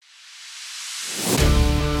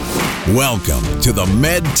Welcome to the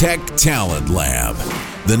MedTech Talent Lab,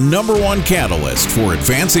 the #1 catalyst for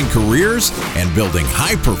advancing careers and building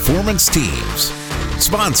high-performance teams.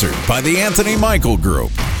 Sponsored by the Anthony Michael Group,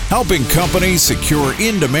 helping companies secure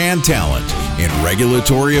in-demand talent in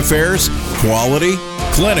regulatory affairs, quality,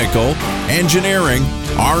 clinical, engineering,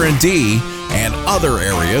 R&D, and other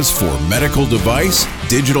areas for medical device,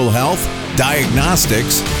 digital health,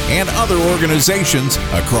 diagnostics, and other organizations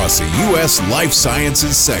across the U.S. life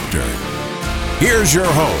sciences sector. Here's your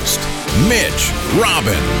host, Mitch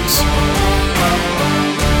Robbins.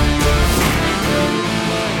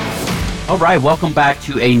 All right, welcome back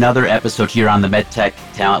to another episode here on the MedTech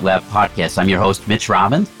Talent Lab podcast. I'm your host, Mitch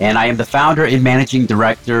Robbins, and I am the founder and managing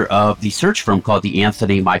director of the search firm called the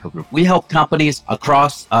Anthony Michael Group. We help companies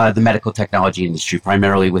across the medical technology industry,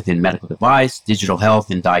 primarily within medical device, digital health,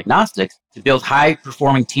 and diagnostics, to build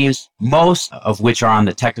high-performing teams, most of which are on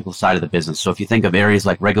the technical side of the business. So if you think of areas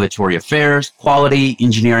like regulatory affairs, quality,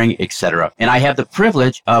 engineering, etc. And I have the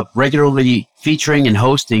privilege of regularly featuring and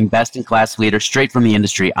hosting best-in-class leaders straight from the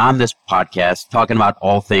industry on this podcast, talking about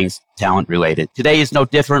all things talent-related. Today is no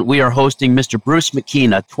different. We are hosting Mr. Bruce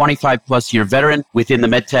McKean, a 25-plus year veteran within the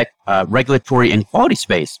medtech regulatory and quality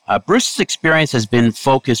space. Bruce's experience has been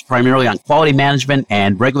focused primarily on quality management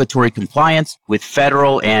and regulatory compliance with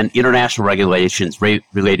federal and international regulations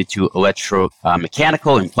related to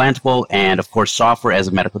electromechanical, implantable, and of course software as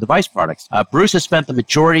a medical device products. Bruce has spent the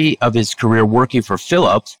majority of his career working for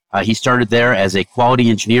Philips. He started there as a quality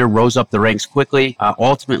engineer, rose up the ranks quickly,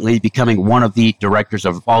 ultimately becoming one of the directors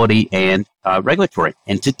of quality and regulatory.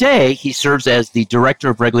 And today, he serves as the director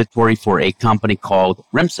of regulatory for a company called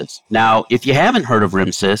Rimsys. Now, if you haven't heard of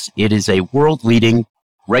Rimsys, it is a world-leading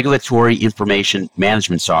regulatory information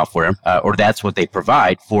management software, or that's what they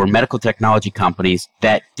provide for medical technology companies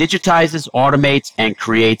that digitizes, automates, and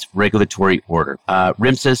creates regulatory order.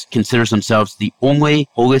 Rimsys considers themselves the only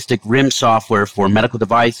holistic RIM software for medical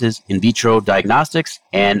devices, in vitro diagnostics,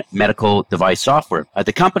 and medical device software.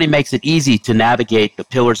 The company makes it easy to navigate the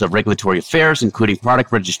pillars of regulatory affairs, including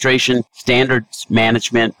product registration, standards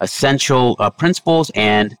management, essential principles,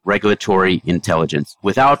 and regulatory intelligence.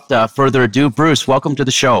 Without further ado, Bruce, welcome to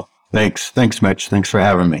the show. Thanks, Mitch. Thanks for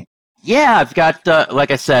having me. Yeah, I've got,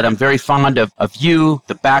 like I said, I'm very fond of you,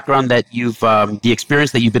 the background that you've, the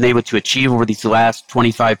experience that you've been able to achieve over these last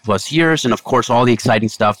 25 plus years, and of course, all the exciting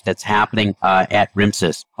stuff that's happening at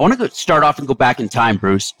Rimsys. I want to start off and go back in time,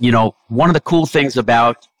 Bruce. You know, one of the cool things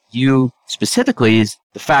about you specifically is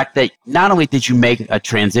the fact that not only did you make a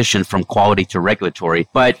transition from quality to regulatory,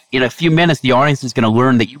 but in a few minutes, the audience is going to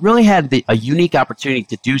learn that you really had a unique opportunity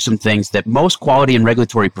to do some things that most quality and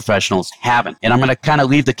regulatory professionals haven't. And I'm going to kind of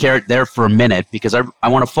leave the carrot there for a minute because I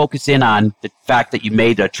want to focus in on the fact that you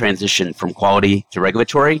made a transition from quality to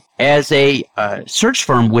regulatory. As a search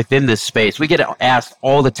firm within this space, we get asked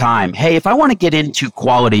all the time, hey, if I want to get into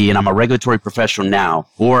quality and I'm a regulatory professional now,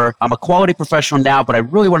 or I'm a quality professional now, but I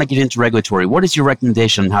really want to get into regulatory, what is your recommendation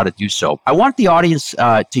on how to do so? I want the audience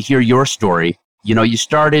to hear your story. You know, you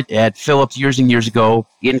started at Philips years and years ago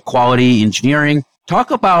in quality engineering.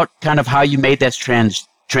 Talk about kind of how you made that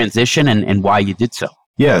transition and why you did so.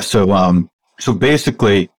 Yeah, so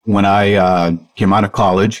basically, when I came out of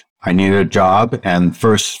college, I needed a job, and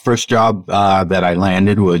first job that I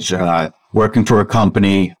landed was working for a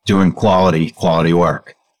company doing quality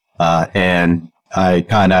work, and I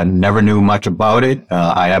kind of never knew much about it.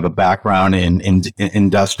 I have a background in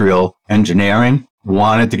industrial engineering,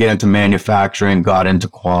 wanted to get into manufacturing, got into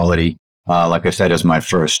quality, like I said, as my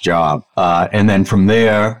first job. And then from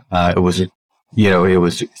there, it was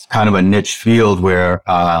kind of a niche field where,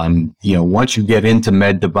 once you get into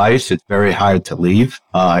med device, it's very hard to leave.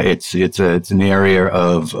 It's an area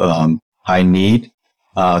of high need.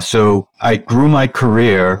 So I grew my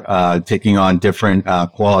career taking on different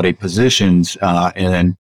quality positions, and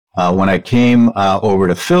then when I came over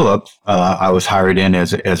to Philips, I was hired in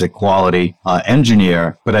as a quality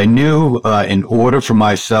engineer. But I knew in order for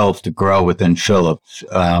myself to grow within Philips,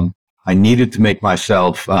 I needed to make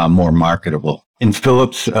myself more marketable. In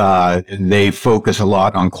Philips, they focus a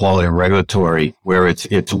lot on quality and regulatory, where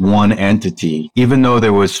it's one entity. Even though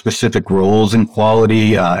there was specific roles in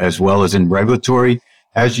quality as well as in regulatory,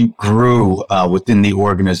 as you grew within the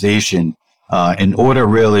organization, in order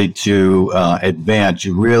really to advance,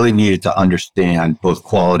 you really needed to understand both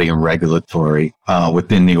quality and regulatory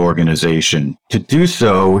within the organization. To do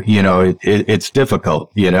so, it's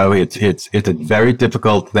difficult. It's a very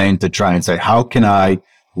difficult thing to try and say, how can I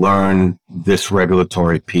learn this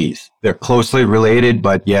regulatory piece? They're closely related,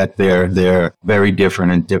 but yet they're very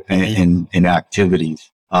different in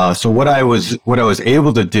activities. So what I was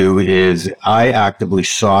able to do is I actively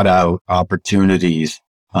sought out opportunities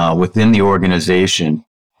within the organization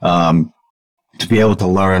to be able to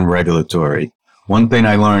learn regulatory. One thing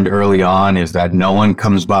I learned early on is that no one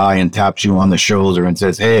comes by and taps you on the shoulder and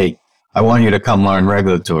says, "Hey, I want you to come learn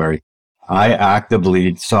regulatory." I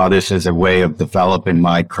actively saw this as a way of developing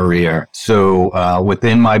my career. So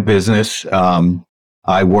within my business,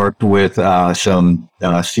 I worked with some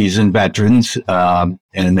seasoned veterans,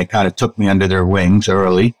 and they kind of took me under their wings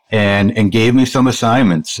early and gave me some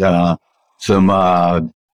assignments,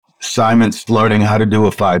 assignments learning how to do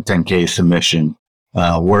a 510K submission,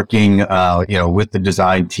 working, with the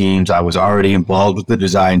design teams. I was already involved with the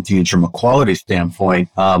design teams from a quality standpoint,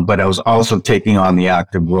 but I was also taking on the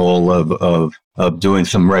active role of doing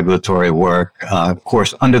some regulatory work, of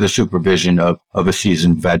course, under the supervision of a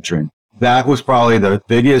seasoned veteran. That was probably the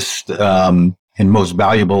biggest and most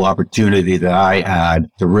valuable opportunity that I had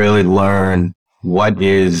to really learn what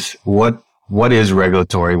is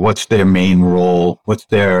regulatory, what's their main role, what's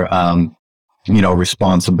their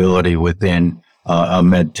responsibility within a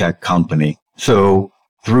med tech company. So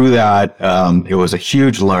through that, it was a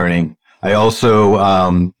huge learning. I also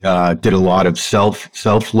did a lot of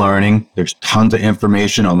self-learning. There's tons of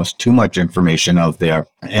information, almost too much information out there.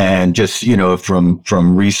 And just,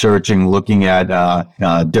 from researching, looking at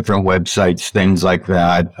different websites, things like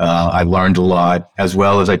that, I learned a lot, as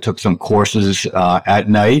well as I took some courses at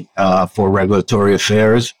night for regulatory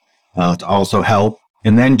affairs to also help.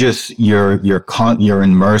 And then just you're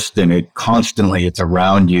immersed in it constantly. It's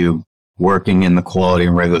around you, working in the quality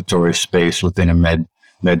and regulatory space within a med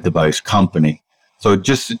device company. So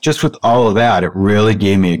just with all of that, it really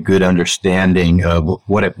gave me a good understanding of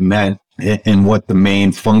what it meant and what the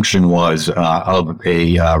main function was of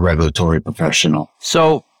a regulatory professional.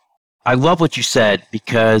 So I love what you said,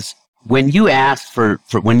 because when you asked for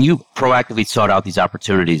when you proactively sought out these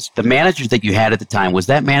opportunities, the managers that you had at the time, was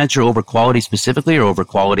that manager over quality specifically, or over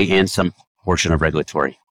quality and some portion of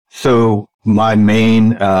regulatory? So my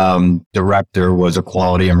main director was a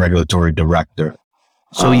quality and regulatory director.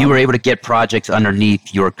 So you were able to get projects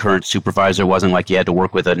underneath your current supervisor. It wasn't like you had to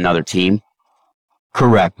work with another team?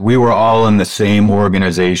 Correct. We were all in the same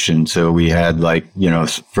organization. So we had,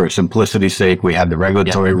 for simplicity's sake, we had the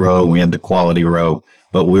regulatory row, we had the quality row,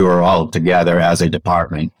 but we were all together as a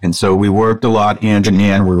department. And so we worked a lot hand in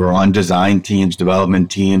hand. We were on design teams,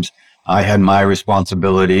 development teams. I had my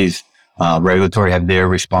responsibilities. Regulatory had their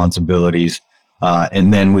responsibilities.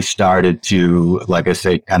 And then we started to, like I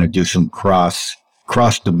say, kind of do some cross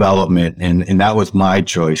development. And that was my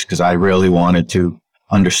choice, because I really wanted to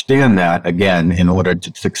understand that, again, in order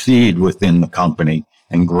to succeed within the company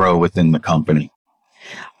and grow within the company.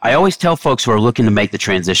 I always tell folks who are looking to make the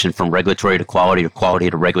transition from regulatory to quality or quality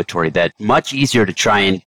to regulatory that much easier to try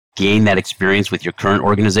and gain that experience with your current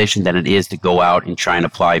organization than it is to go out and try and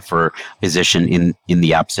apply for a position in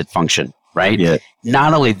the opposite function, right? Yeah.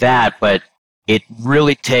 Not only that, but it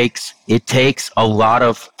really takes a lot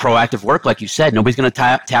of proactive work. Like you said, nobody's going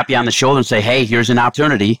to tap you on the shoulder and say, "Hey, here's an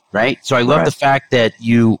opportunity," right? So I love the fact that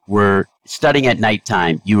you were studying at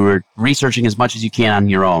nighttime. You were researching as much as you can on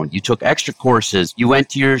your own. You took extra courses. You went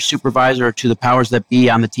to your supervisor or to the powers that be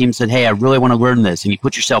on the team and said, "Hey, I really want to learn this." And you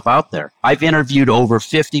put yourself out there. I've interviewed over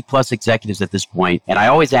 50 plus executives at this point, and I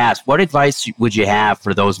always ask, what advice would you have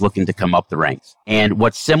for those looking to come up the ranks? And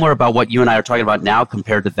what's similar about what you and I are talking about now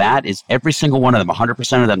compared to that is every single one of them,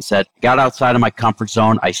 100% of them said, got outside of my comfort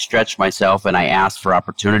zone, I stretched myself, and I asked for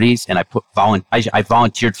opportunities, and I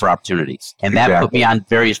volunteered for opportunities. And that put me on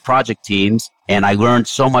various project teams, and I learned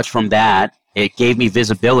so much from that. It gave me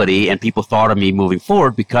visibility, and people thought of me moving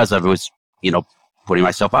forward because I was, putting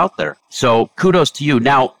myself out there. So kudos to you.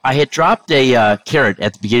 Now, I had dropped a carrot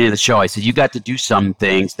at the beginning of the show. I said, you got to do some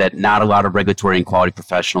things that not a lot of regulatory and quality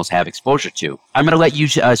professionals have exposure to. I'm going to let you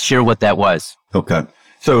share what that was. Okay.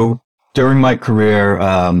 So during my career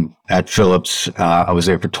at Philips, I was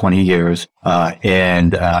there for 20 years,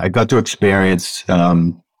 and I got to experience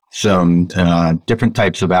some different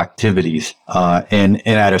types of activities. And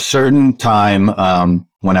at a certain time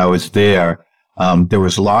when I was there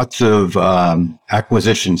was lots of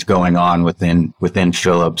acquisitions going on within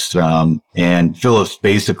Philips. And Philips,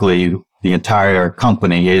 basically, the entire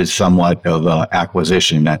company is somewhat of an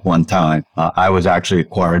acquisition at one time. I was actually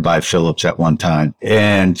acquired by Philips at one time.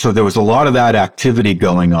 And so there was a lot of that activity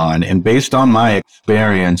going on. And based on my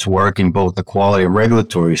experience working both the quality and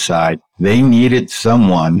regulatory side, they needed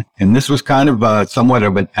someone, and this was kind of somewhat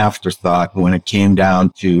of an afterthought when it came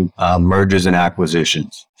down to mergers and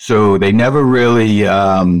acquisitions. So they never really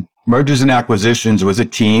mergers and acquisitions was a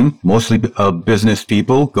team, mostly of business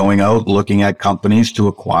people going out, looking at companies to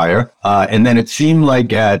acquire. And then it seemed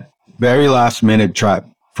like at very last minute,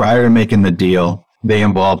 prior to making the deal, they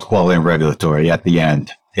involved quality and regulatory at the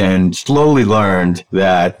end, and slowly learned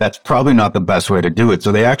that that's probably not the best way to do it.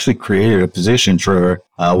 So they actually created a position for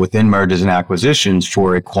within mergers and acquisitions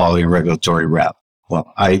for a quality and regulatory rep.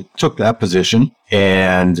 Well, I took that position,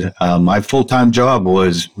 and my full-time job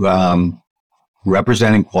was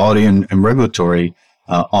representing quality and regulatory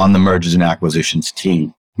on the mergers and acquisitions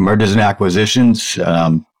team. Mergers and acquisitions,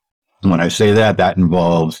 when I say that, that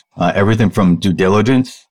involves everything from due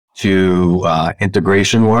diligence to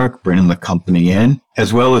integration work, bringing the company in,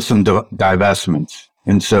 as well as some divestments.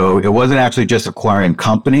 And so it wasn't actually just acquiring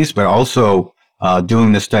companies, but also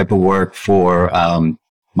doing this type of work for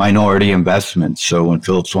minority investments. So when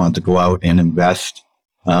Philips wanted to go out and invest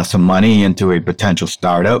some money into a potential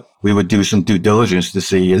startup, we would do some due diligence to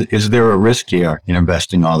see, is there a risk here in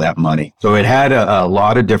investing all that money? So it had a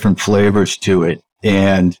lot of different flavors to it.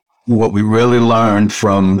 And what we really learned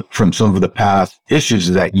from some of the past issues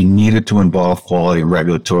is that you needed to involve quality and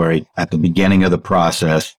regulatory at the beginning of the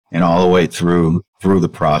process and all the way through the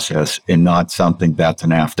process, and not something that's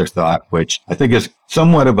an afterthought, which I think is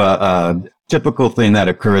somewhat of a typical thing that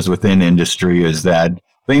occurs within industry, is that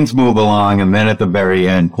things move along, and then at the very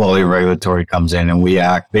end, quality and regulatory comes in, and we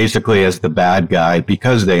act basically as the bad guy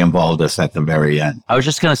because they involved us at the very end. I was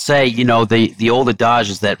just going to say, the old adage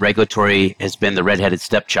is that regulatory has been the redheaded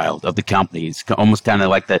stepchild of the company. It's almost kind of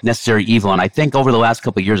like the necessary evil. And I think over the last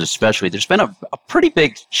couple of years especially, there's been a pretty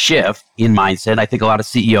big shift in mindset. I think a lot of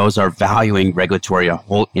CEOs are valuing regulatory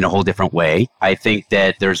in a whole different way. I think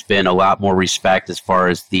that there's been a lot more respect as far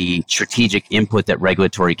as the strategic input that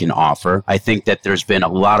regulatory can offer. I think that there's been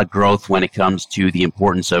a lot of growth when it comes to the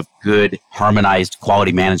importance of good harmonized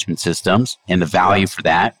quality management systems and the value for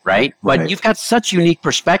that, right? But you've got such unique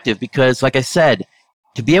perspective because, like I said,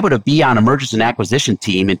 to be able to be on a mergers and acquisition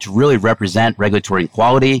team and to really represent regulatory and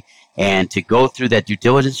quality and to go through that due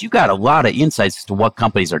diligence, you got a lot of insights as to what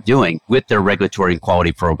companies are doing with their regulatory and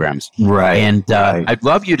quality programs. Right. And I'd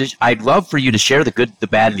love for you to share the good, the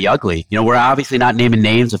bad, and the ugly. We're obviously not naming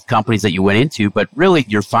names of companies that you went into, but really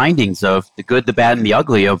your findings of the good, the bad, and the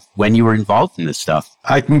ugly of when you were involved in this stuff.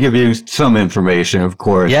 I can give you some information, of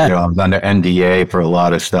course. Yeah. I'm under NDA for a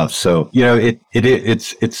lot of stuff. So,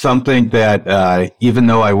 it's something that even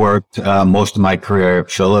though I worked most of my career at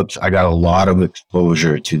Philips, I got a lot of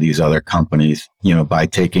exposure to these other companies, by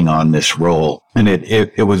taking on this role. And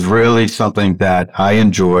it was really something that I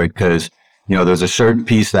enjoyed because, there's a certain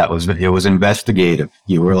piece that was investigative.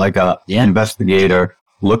 You were like a investigator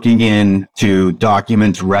looking into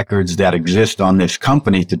documents, records that exist on this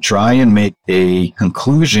company to try and make a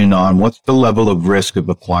conclusion on what's the level of risk of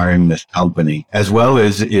acquiring this company, as well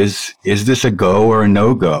as is this a go or a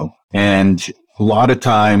no-go? And a lot of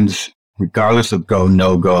times, regardless of go,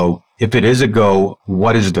 no-go, if it is a go,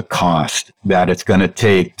 what is the cost that it's going to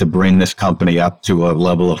take to bring this company up to a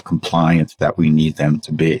level of compliance that we need them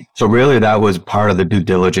to be? So really, that was part of the due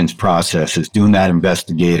diligence process, is doing that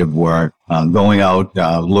investigative work, going out,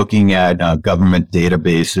 looking at government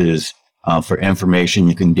databases for information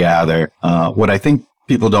you can gather. What I think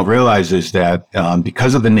people don't realize is that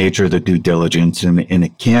because of the nature of the due diligence, and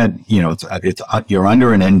it can't, you're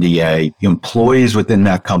under an NDA, employees within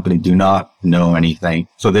that company do not know anything.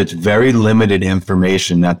 So there's very limited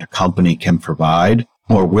information that the company can provide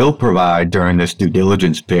or will provide during this due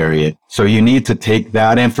diligence period. So you need to take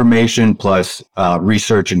that information plus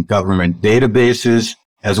research in government databases,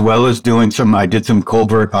 as well as I did some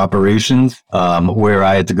covert operations where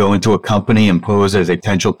I had to go into a company and pose as a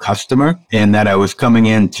potential customer, and that I was coming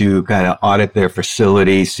in to kind of audit their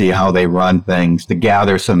facility, see how they run things, to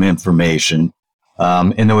gather some information.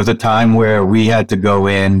 And there was a time where we had to go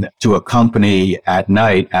in to a company at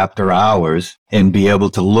night after hours and be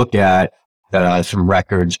able to look at some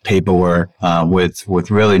records, paperwork,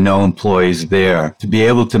 with really no employees there, to be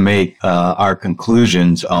able to make our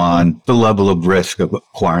conclusions on the level of risk of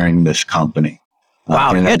acquiring this company.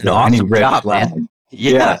 Wow, you had an awesome job, man.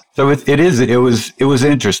 Yeah. So it was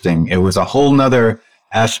interesting. It was a whole nother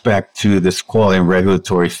aspect to this quality and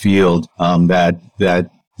regulatory field that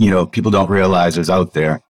people don't realize is out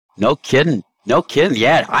there. No kidding.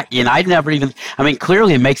 Yeah.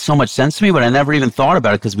 Clearly it makes so much sense to me, but I never even thought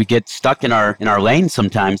about it because we get stuck in our lane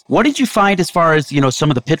sometimes. What did you find as far as,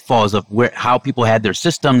 some of the pitfalls of how people had their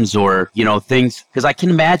systems or, things? Because I can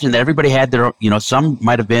imagine that everybody had their, some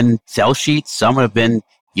might have been Excel sheets, some have been,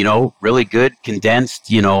 really good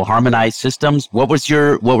condensed, harmonized systems. What was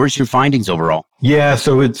your findings overall? Yeah.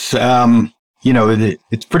 So it's,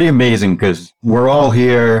 it's pretty amazing because we're all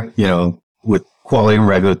here, with quality and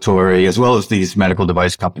regulatory, as well as these medical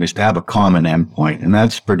device companies, to have a common endpoint, and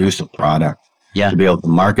that's produce a product. Yeah. To be able to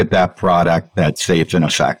market that product that's safe and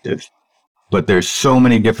effective. But there's so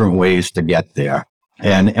many different ways to get there.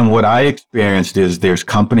 And what I experienced is there's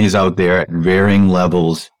companies out there at varying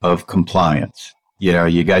levels of compliance.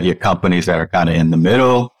 You got your companies that are kind of in the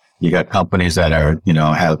middle. You got companies that are,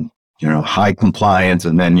 have, high compliance,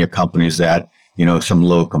 and then your companies that, some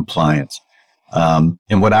low compliance.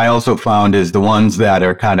 And what I also found is the ones that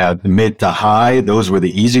are kind of mid to high, those were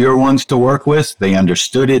the easier ones to work with. They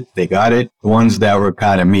understood it. They got it. The ones that were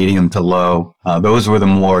kind of medium to low, those were the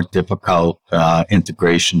more difficult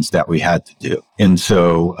integrations that we had to do. And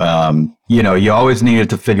so, you always needed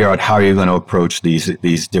to figure out how you're going to approach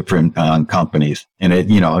these different companies. And it,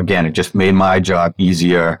 again, it just made my job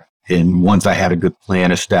easier. And once I had a good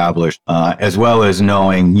plan established, as well as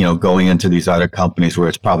knowing, going into these other companies where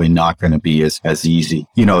it's probably not going to be as easy,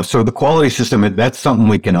 so the quality system, that's something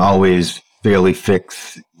we can always fairly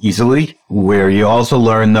fix easily. Where you also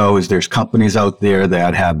learn, though, is there's companies out there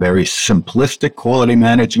that have very simplistic quality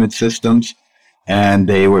management systems, and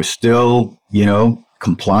they were still,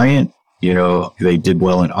 compliant. They did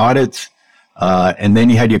well in audits. And then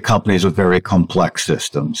you had your companies with very complex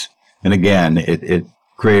systems. And again, it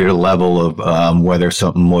created a level of whether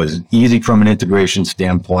something was easy from an integration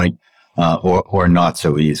standpoint or not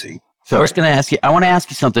so easy. So I want to ask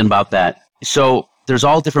you something about that. So there's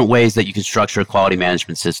all different ways that you can structure a quality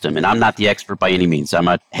management system. And I'm not the expert by any means. I'm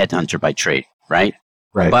a headhunter by trade, right?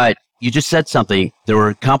 Right. But you just said something. There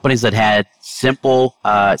were companies that had simple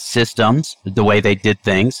systems, the way they did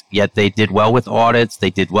things, yet they did well with audits, they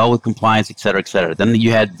did well with compliance, et cetera, et cetera. Then you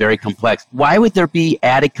had very complex. Why would there be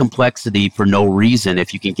added complexity for no reason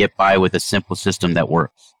if you can get by with a simple system that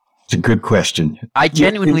works? It's a good question. I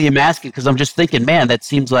genuinely am asking because I'm just thinking, that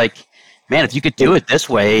seems like, if you could do it this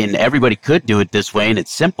way and everybody could do it this way and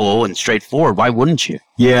it's simple and straightforward, why wouldn't you?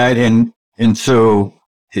 Yeah, and so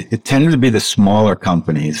it tended to be the smaller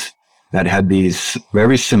companies that had these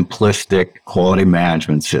very simplistic quality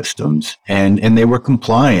management systems, and they were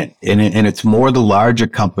compliant. And it's more the larger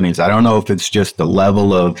companies. I don't know if it's just the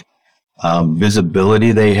level of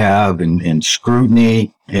visibility they have and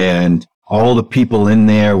scrutiny and all the people in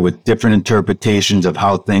there with different interpretations of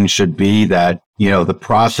how things should be, that, the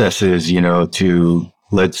processes, to,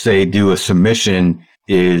 let's say, do a submission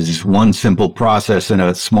is one simple process in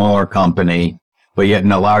a smaller company, but yet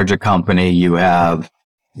in a larger company, you have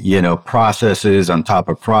processes on top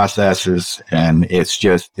of processes, and it's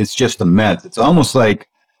just a mess. It's almost like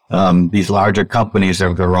these larger companies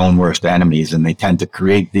are their own worst enemies, and they tend to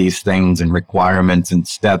create these things and requirements and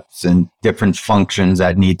steps and different functions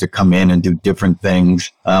that need to come in and do different things.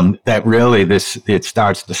 That really it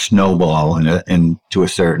starts to snowball in to a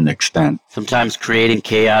certain extent. Sometimes creating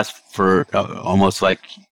chaos for almost like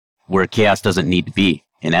where chaos doesn't need to be,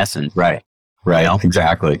 in essence. Right. Right.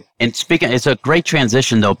 Exactly. And it's a great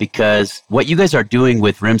transition, though, because what you guys are doing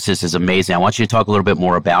with Rimsys is amazing. I want you to talk a little bit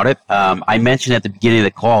more about it. I mentioned at the beginning of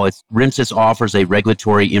the call, Rimsys offers a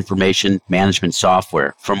regulatory information management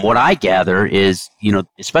software. From what I gather is,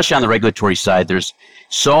 especially on the regulatory side, there's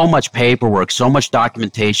so much paperwork, so much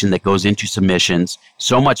documentation that goes into submissions,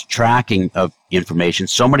 so much tracking of information,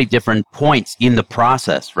 so many different points in the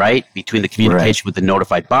process, right? Between the communication with the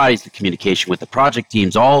notified bodies, the communication with the project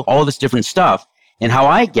teams, all this different stuff. And how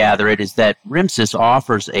I gather it is that Rimsys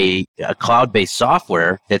offers a cloud-based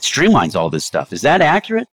software that streamlines all this stuff. Is that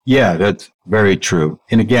accurate? Yeah, that's very true.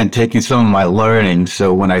 And again, taking some of my learning,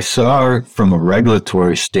 so when I saw from a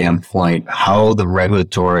regulatory standpoint how the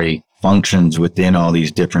regulatory functions within all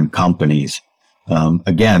these different companies,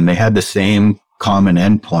 again, they had the same common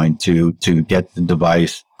endpoint to get the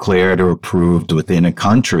device cleared or approved within a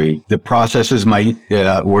country. The processes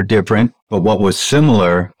were different, but what was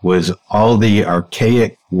similar was all the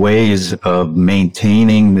archaic ways of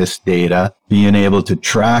maintaining this data, being able to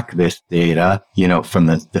track this data, from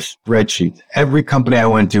the spreadsheet. Every company I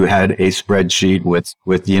went to had a spreadsheet with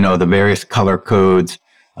the various color codes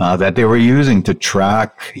that they were using to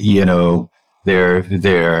track,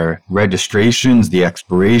 their registrations, the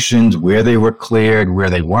expirations, where they were cleared, where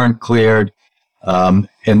they weren't cleared. And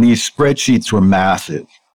these spreadsheets were massive,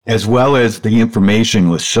 as well as the information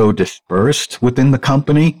was so dispersed within the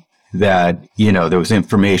company that, there was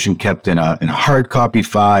information kept in a hard copy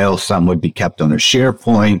file. Some would be kept on a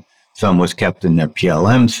SharePoint. Some was kept in their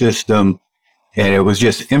PLM system. And it was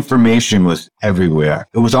just, information was everywhere.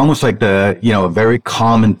 It was almost like a very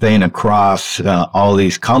common thing across all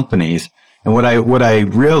these companies. And what I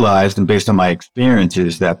realized, and based on my experience,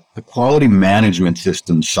 is that the quality management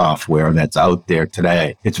system software that's out there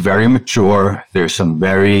today, it's very mature. There's some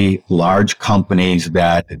very large companies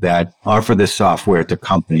that offer this software to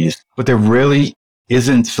companies, but there really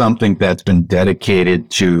isn't something that's been dedicated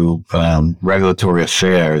to regulatory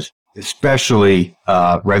affairs, especially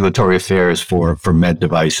regulatory affairs for med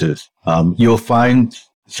devices. You'll find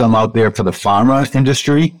some out there for the pharma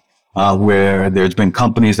industry, where there's been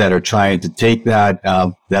companies that are trying to take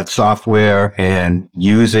that software and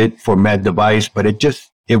use it for med device, but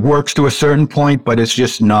it works to a certain point, but it's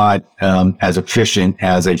just not as efficient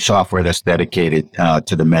as a software that's dedicated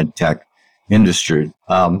to the med tech industry.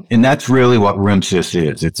 And that's really what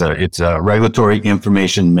RIMSYS is. It's a regulatory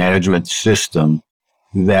information management system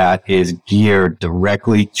that is geared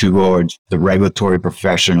directly towards the regulatory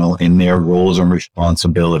professional in their roles and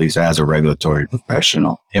responsibilities as a regulatory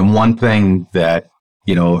professional. And one thing that,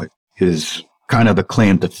 is kind of the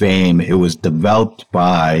claim to fame, it was developed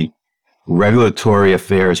by regulatory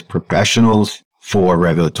affairs professionals for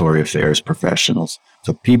regulatory affairs professionals.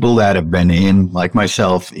 So people that have been in, like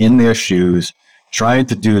myself, in their shoes, trying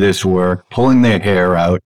to do this work, pulling their hair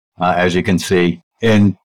out, as you can see,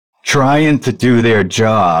 and trying to do their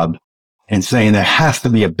job and saying there has to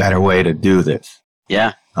be a better way to do this.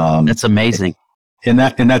 Yeah, that's amazing. And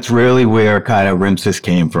that's really where kind of RIMSYS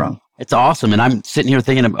came from. It's awesome. And I'm sitting here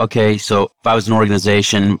thinking, okay, so if I was an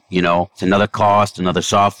organization, it's another cost, another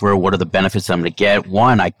software, what are the benefits I'm going to get?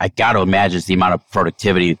 One, I got to imagine is the amount of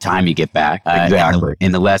productivity and time you get back. Exactly.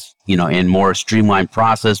 In the less, in more streamlined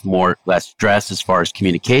process, less stress as far as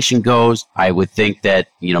communication goes. I would think that,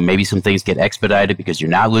 maybe some things get expedited because you're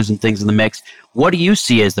not losing things in the mix. What do you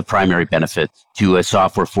see as the primary benefit to a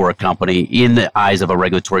software for a company in the eyes of a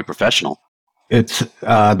regulatory professional? It's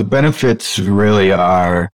the benefits really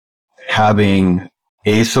are having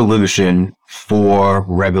a solution for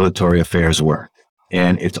regulatory affairs work.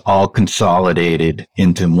 And it's all consolidated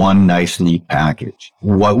into one nice, neat package.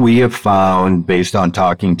 What we have found based on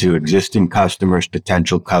talking to existing customers,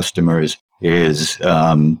 potential customers, is,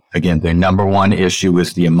 again, their number one issue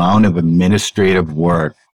is the amount of administrative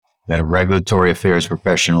work that a regulatory affairs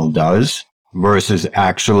professional does versus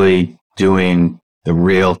actually doing the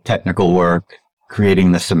real technical work,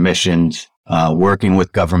 creating the submissions, working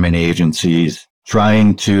with government agencies,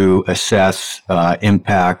 trying to assess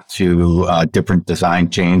impact to different design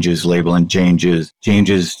changes, labeling changes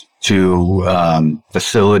to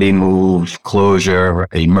facility move, closure,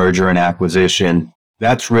 a merger and acquisition.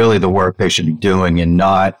 That's really the work they should be doing, and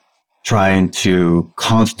not trying to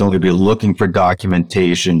constantly be looking for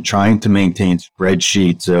documentation, trying to maintain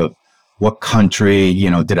spreadsheets of what country,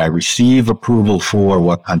 did I receive approval for?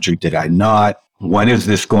 What country did I not? When is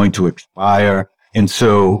this going to expire? And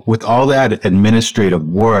so with all that administrative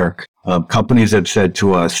work, companies have said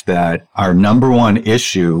to us that our number one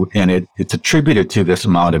issue, and it's attributed to this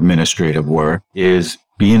amount of administrative work, is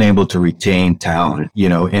being able to retain talent,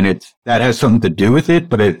 and that has something to do with it,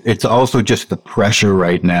 but it's also just the pressure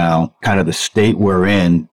right now, kind of the state we're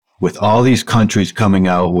in, with all these countries coming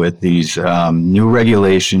out with these new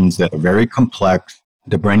regulations that are very complex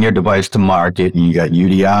to bring your device to market. And you got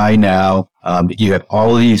UDI now. You got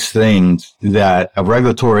all these things that a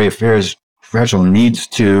regulatory affairs professional needs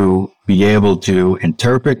to be able to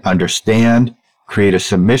interpret, understand, create a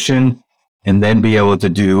submission, and then be able to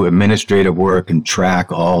do administrative work and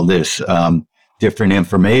track all this different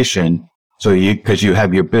information. So because you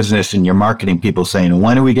have your business and your marketing people saying,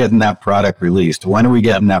 when are we getting that product released? When are we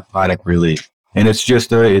getting that product released? And it's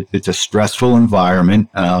just it's a stressful environment.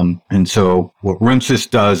 And so what RIMSYS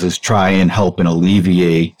does is try and help and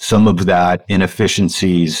alleviate some of that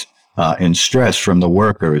inefficiencies and stress from the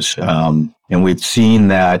workers. And we've seen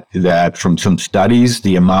that from some studies,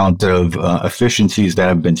 the amount of efficiencies that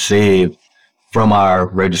have been saved from our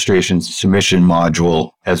registration submission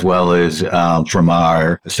module, as well as from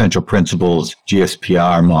our essential principles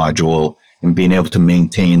GSPR module, and being able to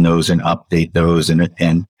maintain those and update those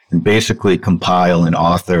and basically compile and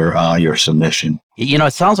author your submission.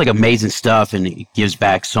 It sounds like amazing stuff, and it gives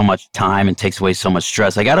back so much time and takes away so much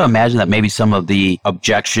stress. I got to imagine that maybe some of the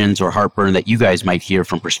objections or heartburn that you guys might hear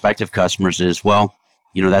from prospective customers is, well,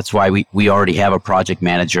 that's why we already have a project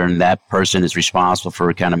manager, and that person is responsible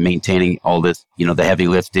for kind of maintaining all this, the heavy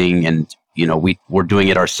lifting, and we're doing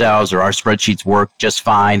it ourselves, or our spreadsheets work just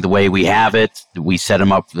fine the way we have it. We set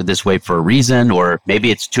them up this way for a reason, or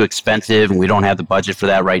maybe it's too expensive and we don't have the budget for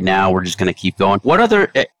that right now. We're just going to keep going.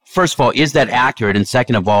 First of all, is that accurate? And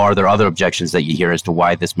second of all, are there other objections that you hear as to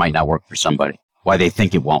why this might not work for somebody, why they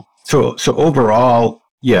think it won't? So overall,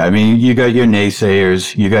 Yeah, I mean, you got your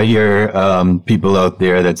naysayers, you got your people out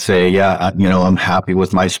there that say, yeah, I'm happy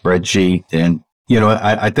with my spreadsheet. And,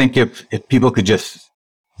 I think if people could just,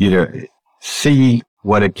 see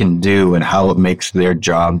what it can do and how it makes their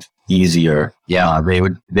job easier,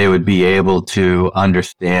 they would be able to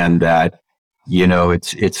understand that,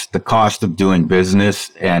 it's the cost of doing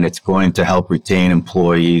business, and it's going to help retain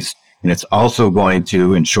employees, and it's also going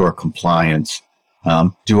to ensure compliance.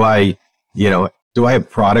 Do I have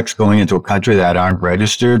products going into a country that aren't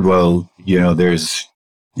registered? Well,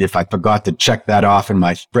 if I forgot to check that off in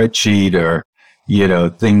my spreadsheet or,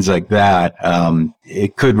 things like that,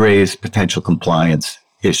 it could raise potential compliance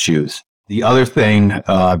issues. The other thing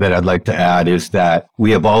that I'd like to add is that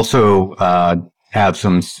we have also have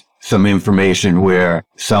some information where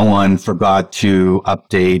someone forgot to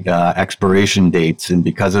update expiration dates, and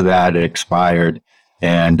because of that, it expired.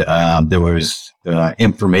 And there was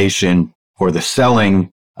information, or the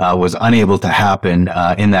selling was unable to happen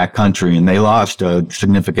in that country, and they lost a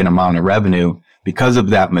significant amount of revenue because of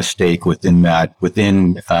that mistake within that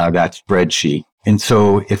spreadsheet. And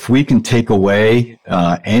so if we can take away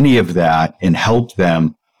any of that and help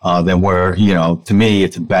them, then to me,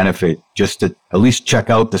 it's a benefit just to at least check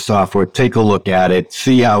out the software, take a look at it,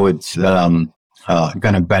 see how it's going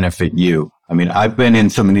to benefit you. I mean, I've been in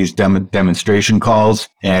some of these demonstration calls,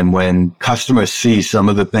 and when customers see some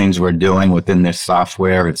of the things we're doing within this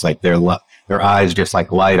software, it's like their eyes just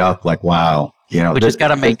like light up, like, wow. Which has got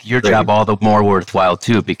to make your job all the more worthwhile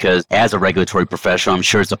too, because as a regulatory professional, I'm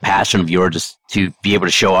sure it's a passion of yours just to be able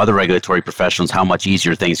to show other regulatory professionals how much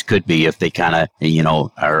easier things could be if they kind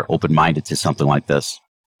of, are open-minded to something like this.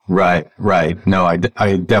 Right. No, I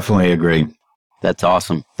definitely agree. That's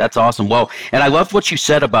awesome. Well, and I love what you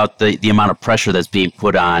said about the amount of pressure that's being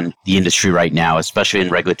put on the industry right now, especially in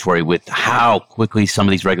regulatory, with how quickly some of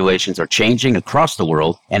these regulations are changing across the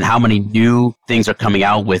world and how many new things are coming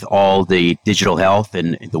out with all the digital health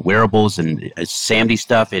and the wearables and SAMD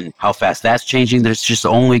stuff and how fast that's changing. There's just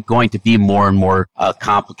only going to be more and more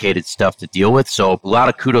complicated stuff to deal with. So a lot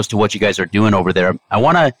of kudos to what you guys are doing over there. I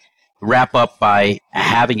want to wrap up by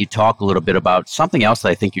having you talk a little bit about something else that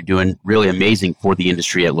I think you're doing really amazing for the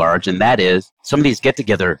industry at large, and that is some of these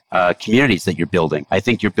get-together communities that you're building. I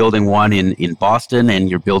think you're building one in Boston, and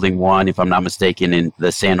you're building one, if I'm not mistaken, in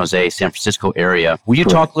the San Jose, San Francisco area. Will you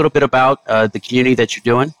talk a little bit about the community that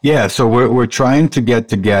you're doing? Yeah, so we're trying to get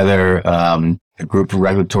together a group of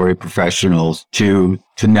regulatory professionals to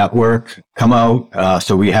network, come out.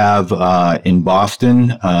 So we have in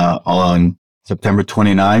Boston on September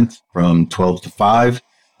 29th from 12 to 5.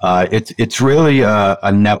 It's really a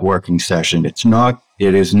networking session.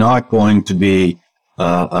 It is not going to be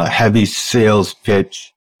a heavy sales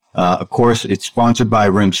pitch. Of course, it's sponsored by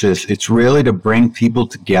Rimsys. It's really to bring people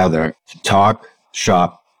together to talk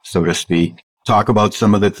shop, so to speak, talk about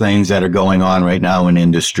some of the things that are going on right now in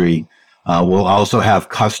industry. We'll also have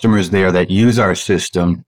customers there that use our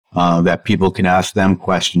system that people can ask them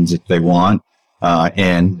questions if they want.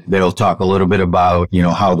 And they'll talk a little bit about,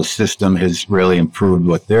 how the system has really improved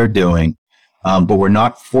what they're doing. But we're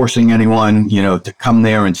not forcing anyone, to come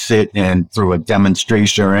there and sit and through a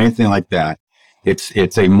demonstration or anything like that.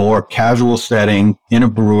 It's a more casual setting in a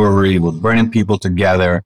brewery. We're bringing people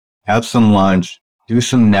together, have some lunch, do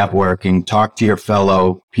some networking, talk to your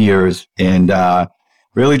fellow peers, and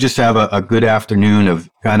really just have a good afternoon of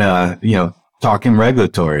kind of, talking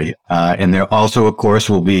regulatory. And there also, of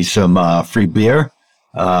course, will be some free beer.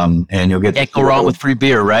 And you'll get can't go wrong with free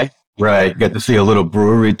beer, right? Right. Get to see a little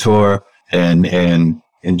brewery tour and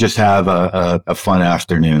just have a fun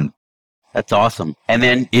afternoon. That's awesome. And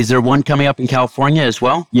then is there one coming up in California as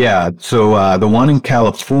well? Yeah. So the one in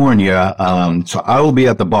California, so I will be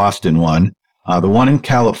at the Boston one. The one in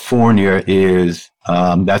California is,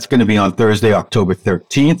 that's going to be on Thursday, October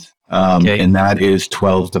 13th. And that is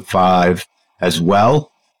 12 to 5 as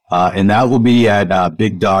well. And that will be at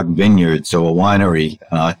Big Dog Vineyard, so a winery,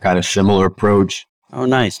 kind of similar approach. Oh,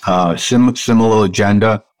 nice. Similar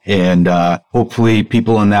agenda. And hopefully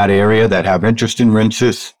people in that area that have interest in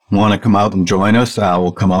Rimsys want to come out and join us.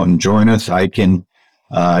 Will come out and join us.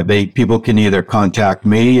 People can either contact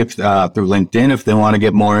me through LinkedIn if they want to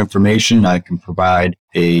get more information. I can provide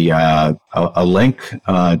a link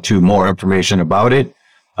to more information about it.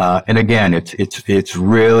 And again, it's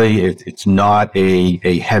really not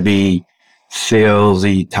a heavy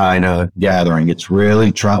salesy kind of gathering. It's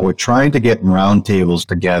really we're trying to get roundtables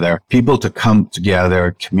together, people to come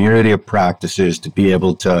together, community of practices to be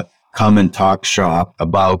able to come and talk shop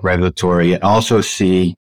about regulatory and also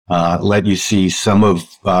see let you see some of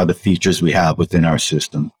the features we have within our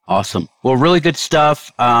system. Awesome. Well, really good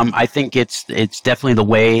stuff. I think it's definitely the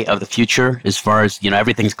way of the future as far as,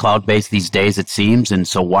 everything's cloud-based these days, it seems. And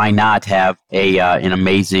so why not have an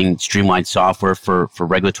amazing streamlined software for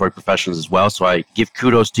regulatory professionals as well? So I give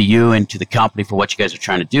kudos to you and to the company for what you guys are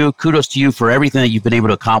trying to do. Kudos to you for everything that you've been able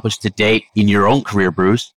to accomplish to date in your own career,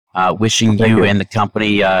 Bruce. Wishing you and the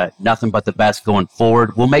company nothing but the best going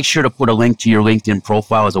forward. We'll make sure to put a link to your LinkedIn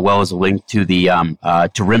profile as well as a link to the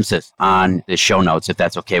to Rimsys on the show notes, if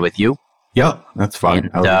that's okay with you. Yeah, that's fine.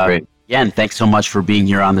 And, great. Yeah, and thanks so much for being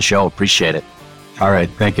here on the show. Appreciate it. All right,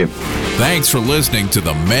 thank you. Thanks for listening to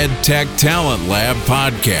the MedTech Talent Lab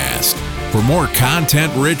podcast. For more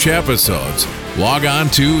content-rich episodes, log on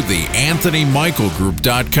to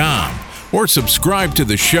theanthonymichaelgroup.com or subscribe to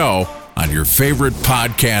the show on your favorite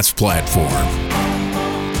podcast platform.